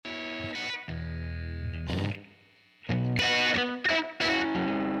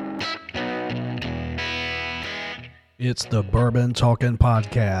It's the Bourbon Talking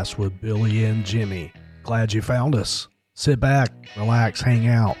Podcast with Billy and Jimmy. Glad you found us. Sit back, relax, hang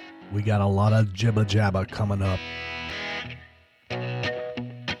out. We got a lot of jibba jabba coming up.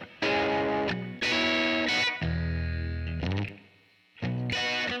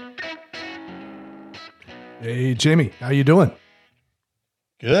 Hey, Jimmy, how you doing?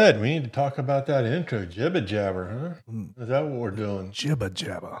 Good. We need to talk about that intro. Jibba jabber, huh? Is that what we're doing? Jibba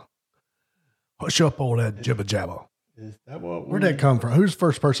jabba. Hush up all that jibba jabba. Is that what Where'd that come from? Who's the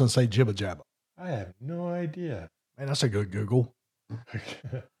first person to say jibba jabba? I have no idea. Man, that's a good Google.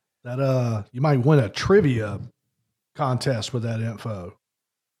 That you might win a trivia contest with that info.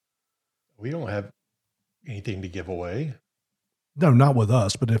 We don't have anything to give away. No, not with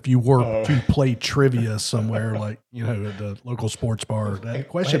us, but if you were to play trivia somewhere, like, you know, at the local sports bar, that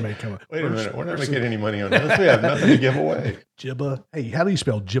question may come up. Wait a minute. We're not making any money on this. We have nothing to give away. Jibba. Hey, how do you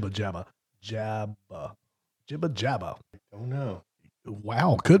spell jibba jabba? Jabba. Jibba jabba. I don't know.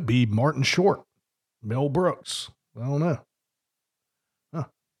 Wow. Could be Martin Short, Mel Brooks. I don't know. Huh.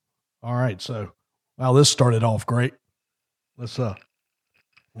 All right. So, wow, this started off great. Let's,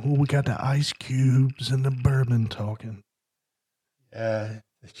 we got the ice cubes and the bourbon talking. Yeah,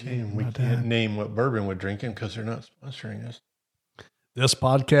 it's a shame we can't name what bourbon we're drinking because they're not sponsoring us. This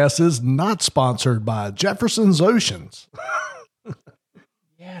podcast is not sponsored by Jefferson's Oceans.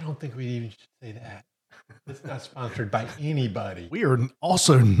 Yeah, I don't think we even should say that. It's not sponsored by anybody. We are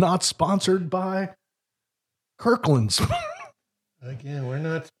also not sponsored by Kirkland's. Again, we're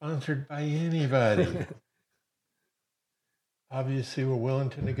not sponsored by anybody. Obviously, we're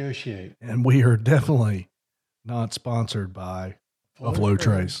willing to negotiate. And we are definitely not sponsored by Buffalo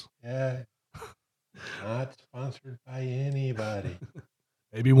Trace. Yeah. Not sponsored by anybody.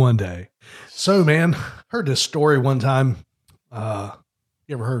 Maybe one day. So, man, heard this story one time. You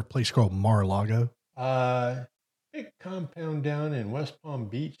ever heard of a place called Mar-a-Lago? Big compound down in West Palm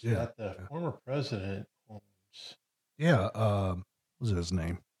Beach that the former president owns. Yeah. What was his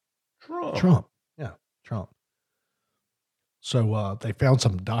name? Trump. Yeah, Trump. So they found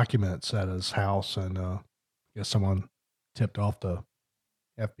some documents at his house, and I guess someone tipped off the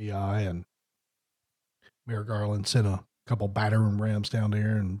FBI, and Mayor Garland sent a couple battering rams down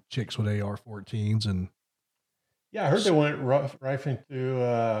there and chicks with AR-14s. And yeah, I heard they went rifling through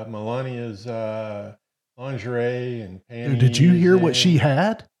Melania's lingerie and panties. Dude, did you hear what she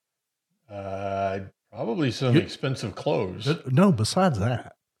had? Probably some expensive clothes. No, besides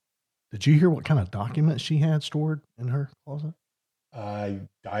that, did you hear what kind of documents she had stored in her closet?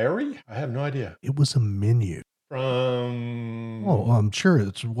 Diary? I have no idea. It was a menu. From... Well, I'm sure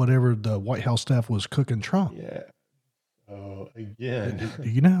it's whatever the White House staff was cooking Trump. Yeah. So, again... Do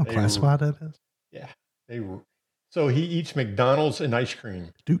you know how classified that is? Yeah. So he eats McDonald's and ice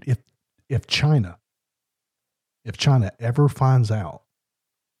cream. Dude, if China ever finds out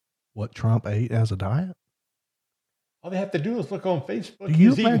what Trump ate as a diet, all they have to do is look on Facebook.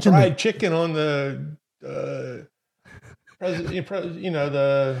 He's eating fried chicken on the Air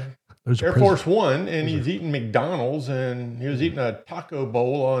Force One, and he's eating McDonald's, and he was eating a taco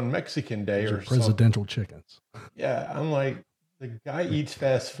bowl on Mexican Day or presidential chickens. Yeah, I'm like, the guy eats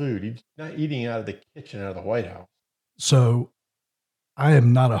fast food. He's not eating out of the kitchen, out of the White House. So I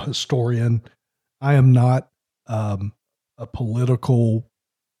am not a historian. I am not a political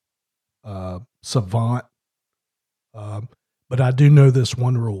savant. But I do know this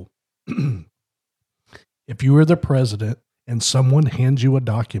one rule. If you are the president and someone hands you a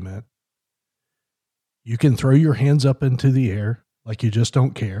document, you can throw your hands up into the air like you just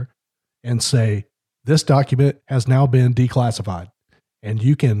don't care and say, this document has now been declassified. And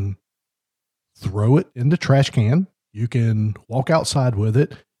you can throw it in the trash can. You can walk outside with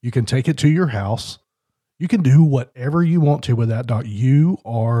it. You can take it to your house. You can do whatever you want to with that doc. You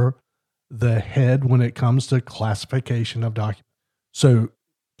are the head when it comes to classification of documents. So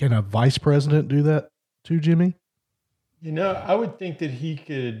can a vice president do that too, Jimmy? You know, I would think that he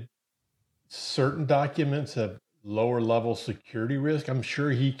could, certain documents have lower level security risk. I'm sure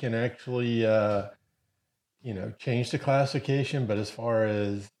he can actually, change the classification, but as far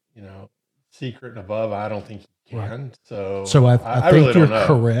as, secret and above, I don't think he can. Right. So I think really you're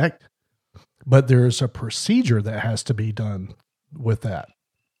correct, but there's a procedure that has to be done with that.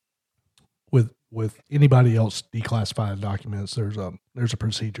 With anybody else declassified documents, there's a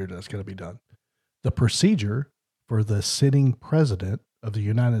procedure that's going to be done. The procedure for the sitting president of the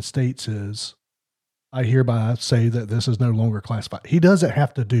United States is, I hereby say that this is no longer classified. He doesn't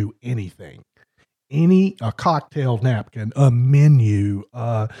have to do anything. A cocktail napkin, a menu,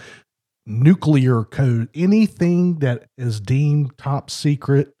 nuclear code, anything that is deemed top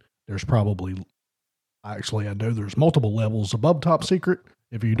secret, there's probably Actually, I know there's multiple levels above top secret.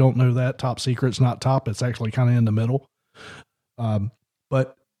 If you don't know that, top secret's not top. It's actually kind of in the middle.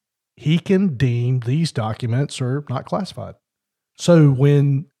 But he can deem these documents are not classified. So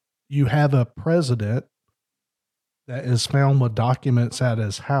when you have a president that is found with documents at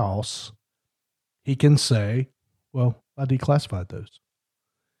his house, he can say, well, I declassified those.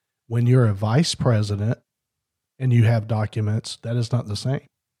 When you're a vice president and you have documents, that is not the same.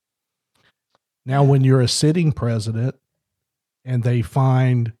 Now, when you're a sitting president and they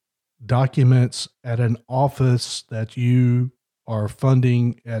find documents at an office that you are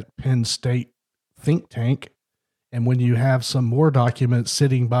funding at Penn State think tank, and when you have some more documents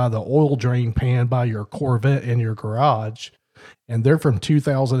sitting by the oil drain pan by your Corvette in your garage, and they're from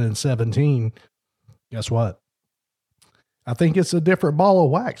 2017, guess what? I think it's a different ball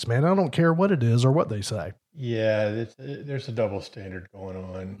of wax, man. I don't care what it is or what they say. Yeah, there's a double standard going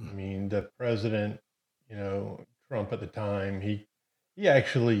on. I mean, the president, Trump at the time, he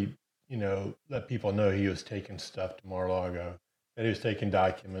actually, let people know he was taking stuff to Mar-a-Lago, that he was taking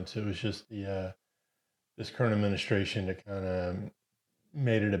documents. It was just this current administration that kind of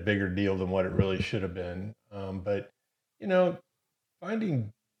made it a bigger deal than what it really should have been. But,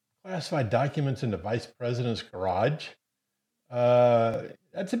 finding classified documents in the vice president's garage,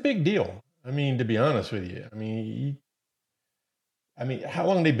 that's a big deal. I mean, to be honest with you, how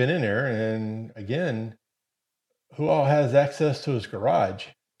long they been in there? And again, who all has access to his garage?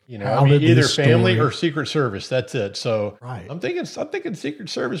 Either family or Secret Service. That's it. So right. I'm thinking Secret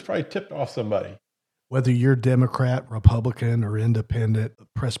Service probably tipped off somebody. Whether you're Democrat, Republican, or Independent,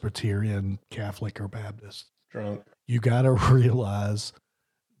 Presbyterian, Catholic, or Baptist, drunk, you got to realize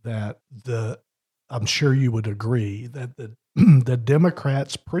that I'm sure you would agree that the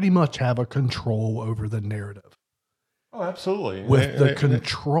Democrats pretty much have a control over the narrative. Oh, absolutely. With the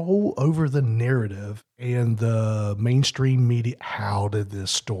control over the narrative and the mainstream media, how did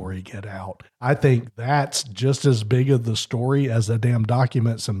this story get out? I think that's just as big of the story as the damn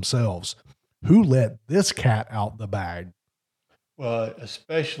documents themselves. Who let this cat out the bag? Well,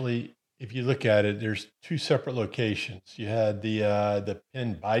 especially if you look at it, there's two separate locations. You had the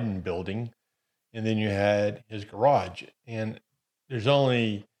Penn Biden building, and then you had his garage. And there's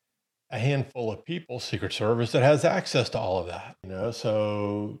only a handful of people, Secret Service, that has access to all of that.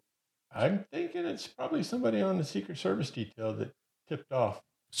 So I'm thinking it's probably somebody on the Secret Service detail that tipped off.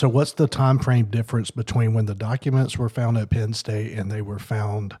 So what's the time frame difference between when the documents were found at Penn State and they were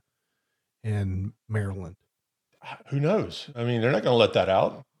found in Maryland? Who knows? I mean, they're not going to let that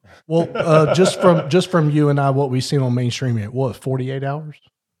out. Well, just from you and I, what we've seen on mainstream, it was 48 hours.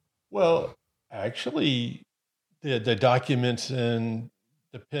 Well, actually, the documents in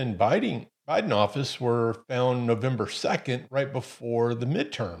the Penn Biden office were found November 2nd, right before the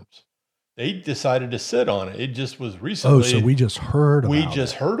midterms. They decided to sit on it. It just was recently. Oh, so we just heard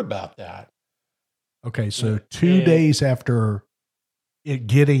about that. Okay, so 2 days after it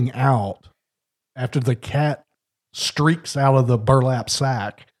getting out, after the cat streaks out of the burlap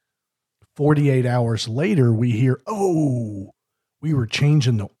sack, 48 hours later, we hear, we were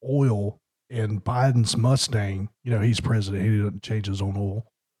changing the oil in Biden's Mustang. He's president. He doesn't change his own oil.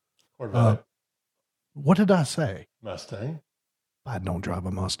 What did I say? Mustang. Biden don't drive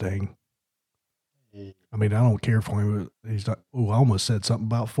a Mustang. I mean, I don't care for him. He's not. I almost said something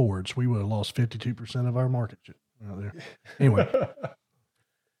about Fords. We would have lost 52% of our market out there. Anyway,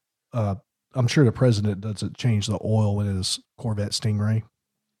 I'm sure the president doesn't change the oil in his Corvette Stingray.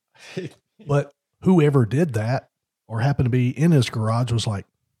 But whoever did that or happened to be in his garage was like,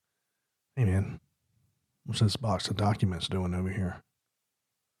 hey, man, what's this box of documents doing over here?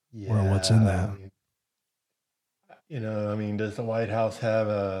 Yeah, or what's in that? Does the White House have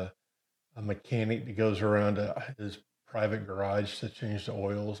a mechanic that goes around to his private garage to change the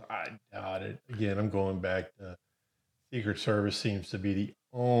oils? I doubt it. Again, I'm going back to Secret Service seems to be the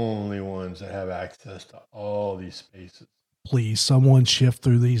only ones that have access to all these spaces. Please, someone shift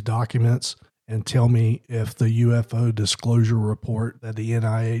through these documents and tell me if the UFO disclosure report that the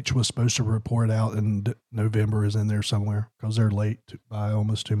NIH was supposed to report out in November is in there somewhere, because they're late by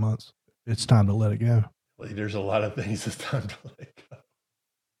almost 2 months. It's time to let it go. There's a lot of things it's time to let go.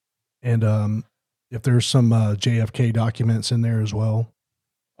 And if there's some JFK documents in there as well,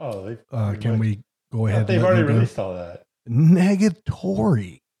 can we go ahead? They've already released all that.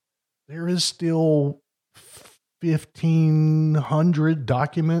 Negatory. There is still 1,500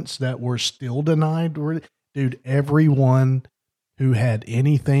 documents that were still denied. Dude, everyone who had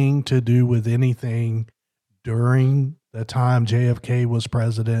anything to do with anything during the time JFK was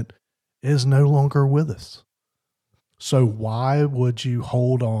president is no longer with us. So why would you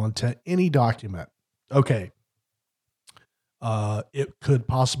hold on to any document? okay. It could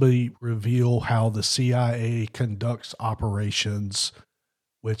possibly reveal how the CIA conducts operations,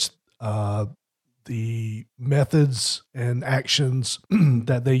 which the methods and actions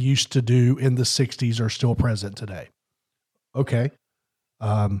that they used to do in the 60s are still present today. Okay.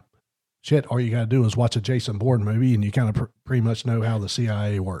 Shit, all you got to do is watch a Jason Bourne movie and you kind of pretty much know how the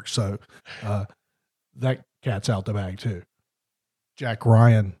CIA works. So that cat's out the bag too. Jack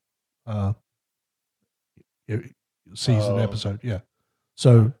Ryan season episode. Yeah.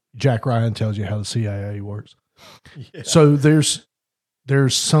 So Jack Ryan tells you how the CIA works. Yeah. So there's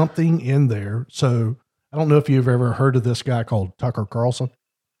something in there. So I don't know if you've ever heard of this guy called Tucker Carlson.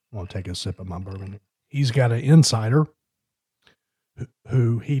 I'm going to take a sip of my bourbon. He's got an insider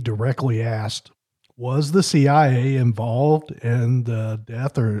who he directly asked, was the CIA involved in the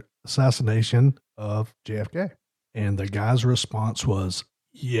death or assassination of JFK? And the guy's response was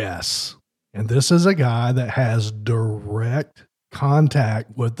yes. And this is a guy that has direct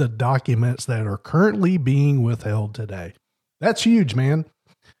contact with the documents that are currently being withheld today. That's huge, man.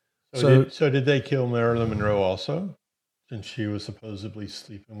 So did they kill Marilyn Monroe also, since she was supposedly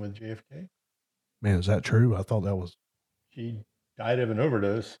sleeping with JFK? Man, is that true? I thought that was... She died of an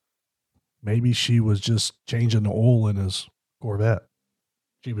overdose. Maybe she was just changing the oil in his Corvette.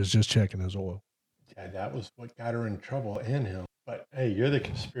 She was just checking his oil. Yeah, that was what got her in trouble and him. But hey, you're the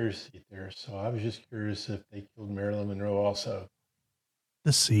conspiracy theorist, so I was just curious if they killed Marilyn Monroe also.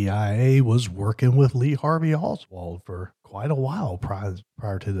 The CIA was working with Lee Harvey Oswald for quite a while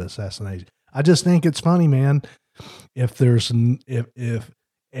prior to the assassination. I just think it's funny, man. If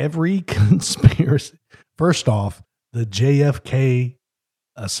every conspiracy, first off, the JFK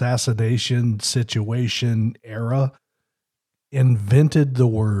assassination situation era invented the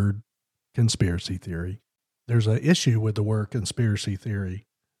word conspiracy theory. There's an issue with the word conspiracy theory.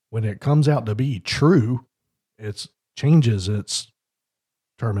 When it comes out to be true, it changes its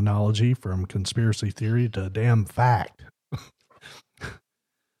terminology from conspiracy theory to damn fact.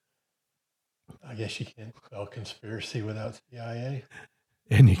 I guess you can't spell conspiracy without CIA.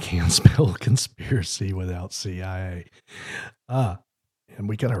 And you can't spell conspiracy without CIA. And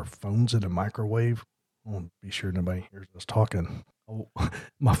we got our phones in a microwave. I want to be sure nobody hears us talking. Oh,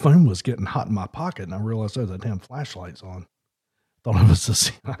 my phone was getting hot in my pocket, and I realized there was a damn flashlights on. Thought it was the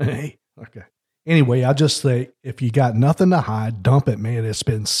CIA. Okay. Anyway, I just say, if you got nothing to hide, dump it, man. It's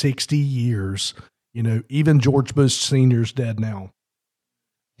been 60 years. You know, even George Bush Sr.'s dead now.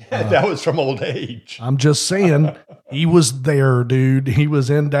 That was from old age. I'm just saying, he was there, dude. He was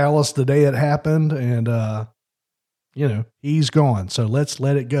in Dallas the day it happened, and, you know, he's gone. So let's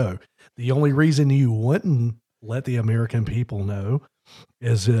let it go. The only reason you wouldn't let the American people know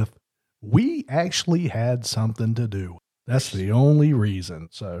is if we actually had something to do. That's the only reason.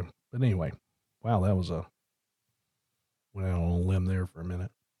 So, but anyway, wow, that was went out on a limb there for a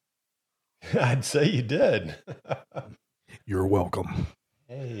minute. I'd say you did. You're welcome.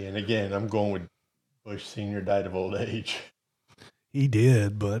 Hey, and again, I'm going with Bush Sr. died of old age. He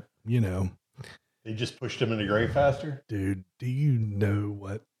did, but, you know. They just pushed him in the grave faster? Dude, do you know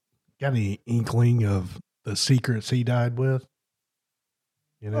what? Got any inkling of the secrets he died with?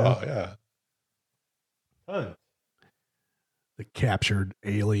 You know? Oh, yeah. Tons. The captured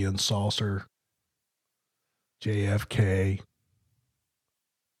alien saucer, JFK.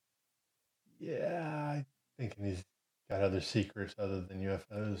 Yeah, I'm thinking he's got other secrets other than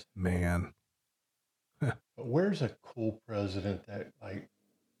UFOs. Man. But where's a cool president that, like,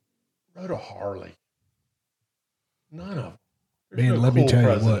 rode a Harley? None of them. There's Man, no let cool me tell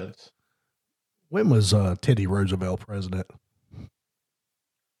presidents. you what. When was Teddy Roosevelt president?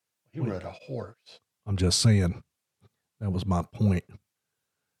 He rode a horse. I'm just saying. That was my point.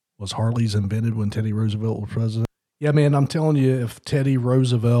 Was Harleys invented when Teddy Roosevelt was president? Yeah, man, I'm telling you, if Teddy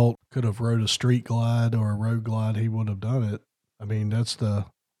Roosevelt could have rode a street glide or a road glide, he would have done it. I mean, that's a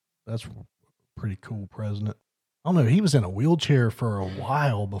pretty cool president. I don't know. He was in a wheelchair for a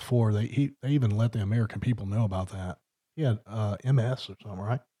while before they even let the American people know about that. He had MS or something,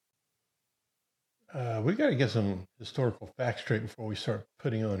 right? We got to get some historical facts straight before we start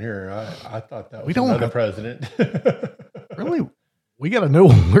putting on here. I thought that was another president. Really? We got to know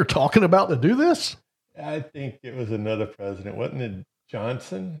what we're talking about to do this? I think it was another president. Wasn't it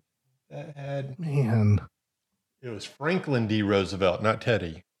Johnson that had? Man. It was Franklin D. Roosevelt, not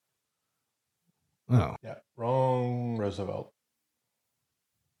Teddy. Oh. Yeah, wrong Roosevelt.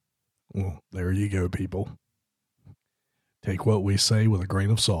 Well, there you go, people. Take what we say with a grain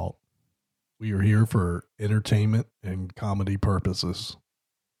of salt. We are here for entertainment and comedy purposes.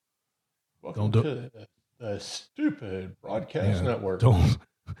 Welcome to the Stupid Broadcast Network.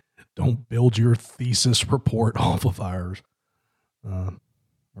 Don't build your thesis report off of ours.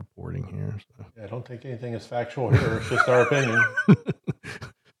 Reporting here. So. Yeah, I don't think anything is factual here. It's just our opinion.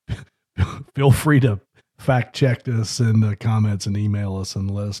 Feel free to fact check us in the comments and email us and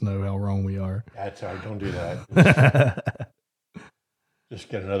let us know how wrong we are. That's all right. Don't do that. Just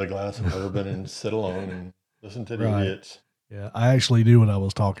get another glass of bourbon and sit alone and listen to the idiots. Yeah, I actually knew what I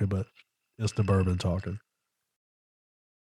was talking, but it's the bourbon talking.